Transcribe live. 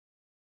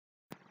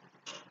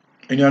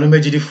And you are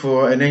no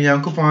for and then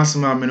Yankupon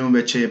Asma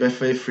Menubeche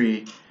Befe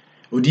free.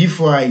 Udi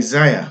for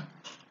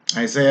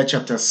Isaiah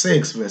chapter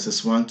 6,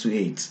 verses 1 to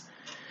 8.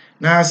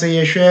 Now say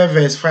you share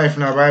verse 5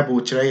 in our Bible,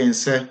 Chile and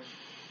say,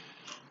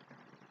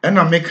 and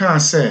I make her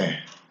say,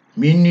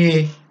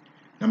 Minye,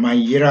 na my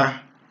yira,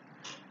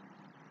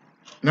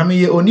 na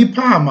me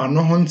onipa ma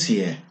no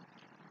hontie,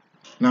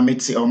 na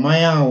meti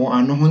omaya o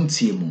ano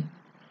hontie mu.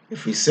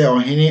 If we say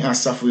ohene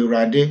asafo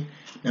Ewurade,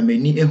 na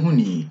mani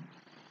ehuni.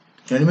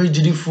 Na me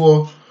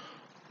gidifo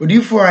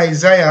Odifo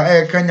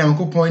Isaiah ka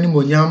Nyankopon ni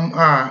monyam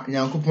a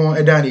Nyankopon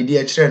eda ne di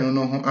e kire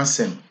no ho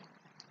asem.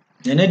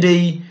 Ne de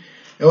yi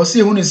e wo se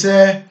ehuni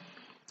se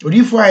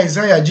Odifo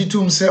Isaiah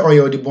gitum se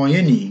oye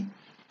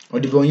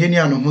odibonyeni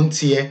ano ho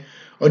ntie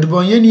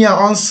odibonyeni a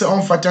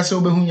onfata se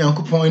obehu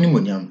Nyankopon ni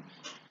monyam.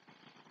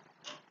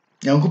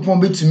 Nyankopon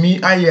betumi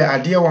aye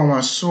ade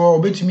wanwaso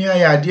betumi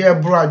aye ade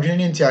ebro adwene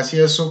ne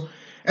ntiase so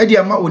e de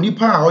ama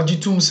onipa a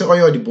ogitum se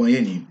oye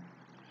odibonyeni.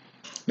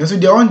 Na so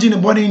de onji ne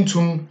bone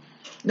ntum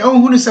na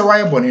ohunu se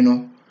waye bone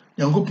no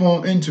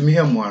Nyankopon entumi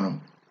amoa no.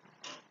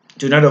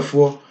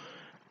 Tunadofo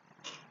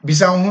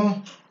bisa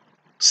ho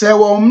se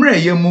wo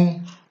mre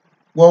yemu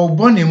wo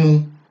bone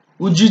mu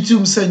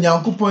ugitum se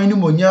Nyankopon ni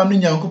monyam ne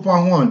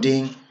Nyankopon ho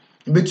odin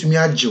betumi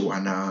agyew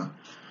ana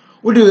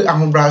wode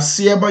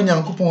ahobrase e ba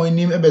Nyankopon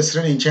anim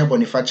ebesere ne nchen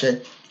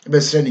bonifache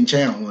ebesere ne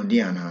nchen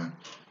ahoɔden ana.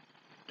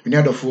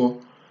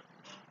 Tunadofo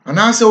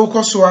ana se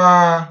wokoso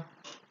a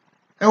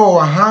ewo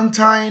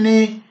wahantan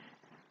ne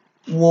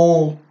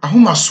wo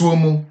ahomaso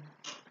mu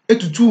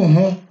etutu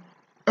ho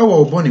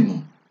ewo bone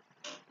mu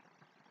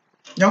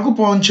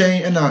Nyankopon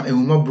nchen na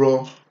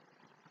ehumabro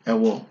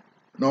ewo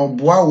na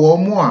oboa wo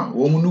mu a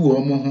wo mu nu wo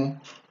mu ho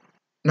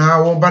na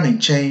wo ba ne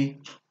nchen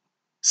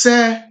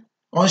se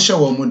onhye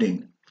wo mu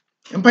den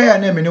mpa ya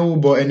na me ne wo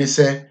bo ene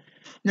se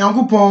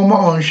Nyankopon ma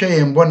onhwe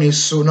yen bone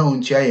so na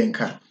ontua yen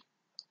ka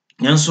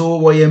nyanso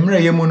wo ye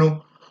mre ye mu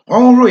no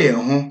onhoro yen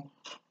ho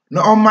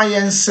na onma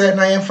yen se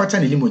na yen fata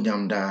ne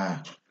limonyam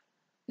da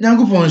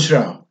Nyankopon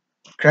shira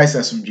Christ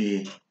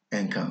asumdwe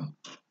enka